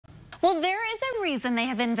Well, there is a reason they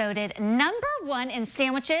have been voted #1 in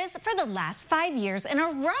sandwiches for the last 5 years in a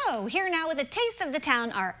row. Here now with a taste of the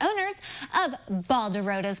town are owners of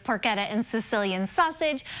Baldarotta's Porketta and Sicilian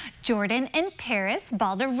sausage, Jordan and Paris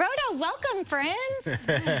Baldarotta. Welcome, friends.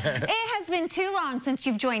 It has been too long since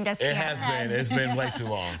you've joined us here. It has been. It's been way too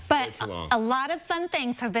long. But a lot of fun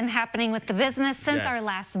things have been happening with the business since our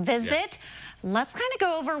last visit. Let's kind of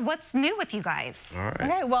go over what's new with you guys. All right.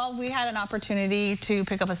 Okay, well, we had an opportunity to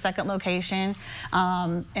pick up a second location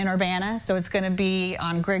in Urbana, so it's going to be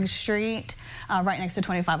on Griggs Street, right next to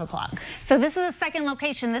 25 o'clock. So this is a second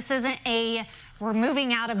location. This isn't we're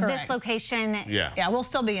moving out of this location. Yeah, we'll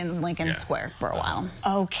still be in Lincoln Square for a while.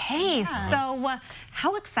 Okay, so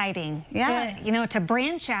how exciting to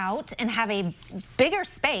branch out and have a bigger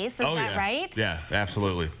space, is that right? Yeah,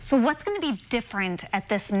 absolutely. So what's going to be different at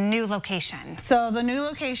this new location? So the new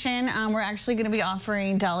location, we're actually going to be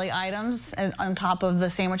offering deli items on top of the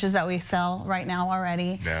sandwiches that we sell right now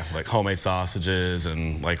already. Yeah, like homemade sausages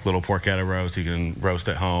and like little porchetta roast you can roast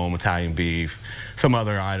at home, Italian beef, some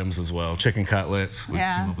other items as well, chicken cutlets. We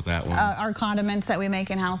came up with that one. Our condiments that we make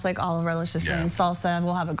in-house, like olive relish, Sicilian salsa.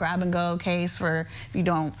 We'll have a grab-and-go case where if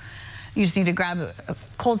you just need to grab a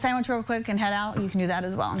cold sandwich real quick and head out, you can do that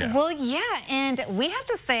as well. Well, and we have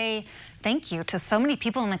to say thank you to so many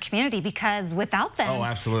people in the community, because without them,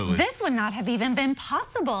 this would not have even been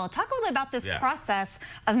possible. Talk a little bit about this process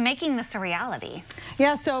of making this a reality.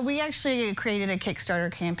 Yeah, so we actually created a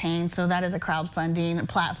Kickstarter campaign. So that is a crowdfunding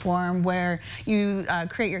platform where you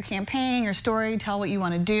create your campaign, your story, tell what you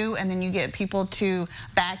want to do, and then you get people to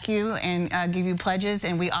back you and give you pledges,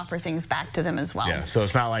 and we offer things back to them as well. Yeah, so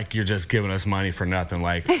it's not like you're just giving us money for nothing.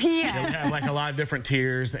 Like, we have like a lot of different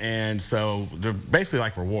tiers, and so they're basically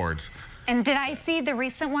like rewards. And did I see the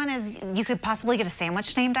recent one is you could possibly get a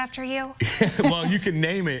sandwich named after you? Well, you can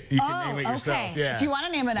name it. You can name it yourself. Yeah. If you want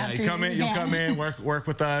to name it after you, you'll come in, work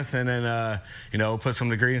with us, and then put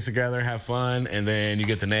some ingredients together, have fun, and then you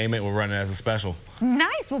get to name it. We'll run it as a special.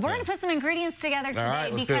 Nice. Well, we're going to put some ingredients together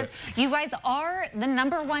today because you guys are the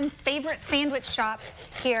 #1 favorite sandwich shop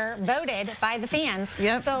here, voted by the fans.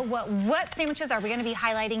 So what sandwiches are we going to be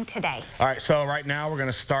highlighting today? All right. So right now we're going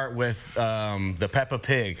to start with the Peppa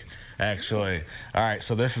Pig. Actually. All right,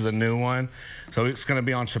 so this is a new one. So it's going to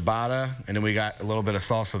be on ciabatta, and then we got a little bit of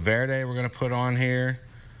salsa verde we're going to put on here.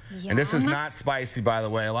 And this is not spicy, by the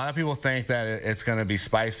way. A lot of people think that it's going to be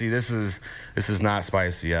spicy. This is not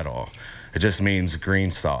spicy at all. It just means green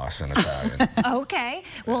sauce in Italian. Okay.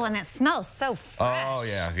 Well, and it smells so fresh. Oh,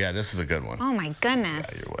 yeah, this is a good one. Oh, my goodness.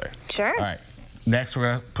 Yeah, your way. Sure. All right. Next, we're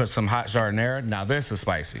going to put some hot giardiniera. Now, this is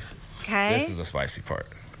spicy. Okay. This is the spicy part.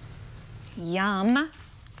 Yum.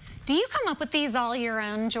 Do you come up with these all your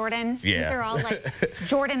own, Jordan? Yeah. These are all like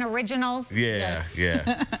Jordan originals? Yeah.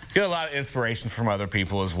 Get a lot of inspiration from other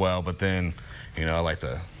people as well, but then, I like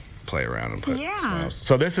to play around and put smells.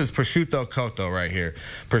 So this is prosciutto cotto right here.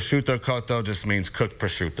 Prosciutto cotto just means cooked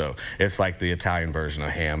prosciutto. It's like the Italian version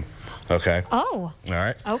of ham. Okay. Oh. All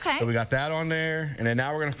right. Okay. So we got that on there, and then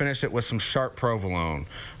now we're going to finish it with some sharp provolone.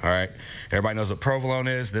 All right. Everybody knows what provolone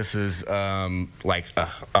is. This is like a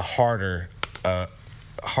harder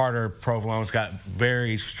provolone. It's got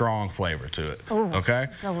very strong flavor to it. Ooh, okay?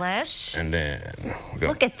 Delish. And then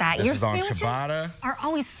look at that. Your sandwiches are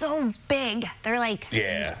always so big. They're like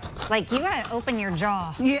like you gotta open your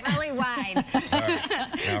jaw really wide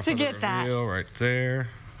to get that. Right there.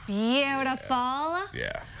 Beautiful.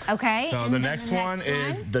 Yeah. Okay. So the next one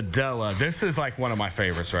is the Della. This is like one of my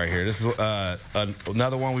favorites right here. This is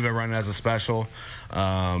another one we've been running as a special,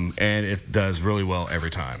 and it does really well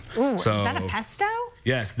every time. Ooh, is that a pesto?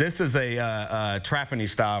 Yes, this is a Trapani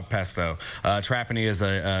style pesto. Trapani is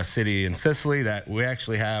a city in Sicily that we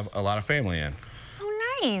actually have a lot of family in.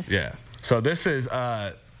 Oh, nice. Yeah. So this is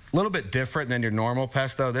a little bit different than your normal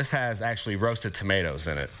pesto. This has actually roasted tomatoes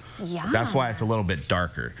in it. Yeah. That's why it's a little bit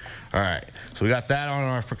darker. All right. So we got that on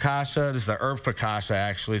our focaccia. This is a herb focaccia,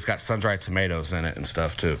 actually. It's got sun-dried tomatoes in it and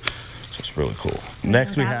stuff, too. So it's really cool.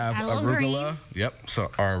 Next, we have arugula. Yep. So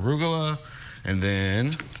our arugula, and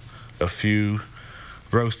then a few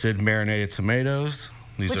roasted marinated tomatoes.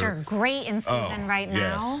 Which are great in season right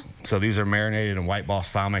now. Yes. So these are marinated in white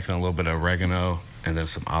balsamic and a little bit of oregano, and then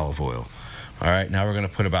some olive oil. All right, now we're going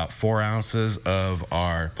to put about 4 ounces of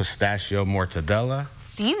our pistachio mortadella.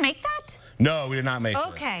 Do you make that? No, we did not make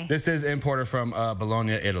this. This is imported from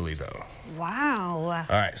Bologna, Italy, though. Wow.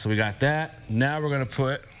 All right, so we got that. Now we're going to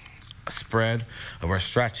put a spread of our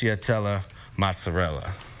stracciatella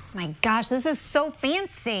mozzarella. My gosh, this is so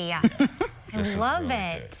fancy. I love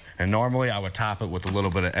it. And normally I would top it with a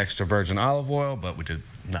little bit of extra virgin olive oil, but we did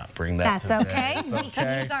not bring that That's today. okay. It's We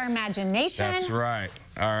can use our imagination. That's right.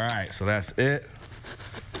 All right, so that's it.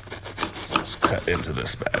 Let's cut into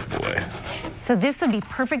this bad boy. So this would be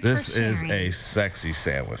perfect for sharing. This is a sexy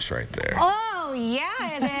sandwich right there. Oh,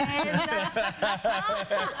 yeah, it is.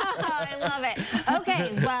 I love it.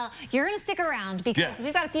 Okay, well, you're going to stick around because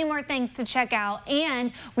we've got a few more things to check out,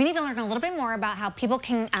 and we need to learn a little bit more about how people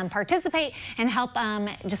can participate and help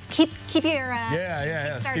just keep your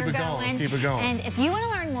Kickstarter going. Keep it going. And if you want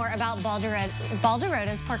to learn more about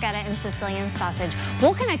Baldarotta's Porketta and Sicilian sausage,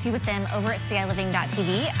 we'll connect you with them over at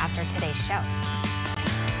ciLiving.tv after today's show.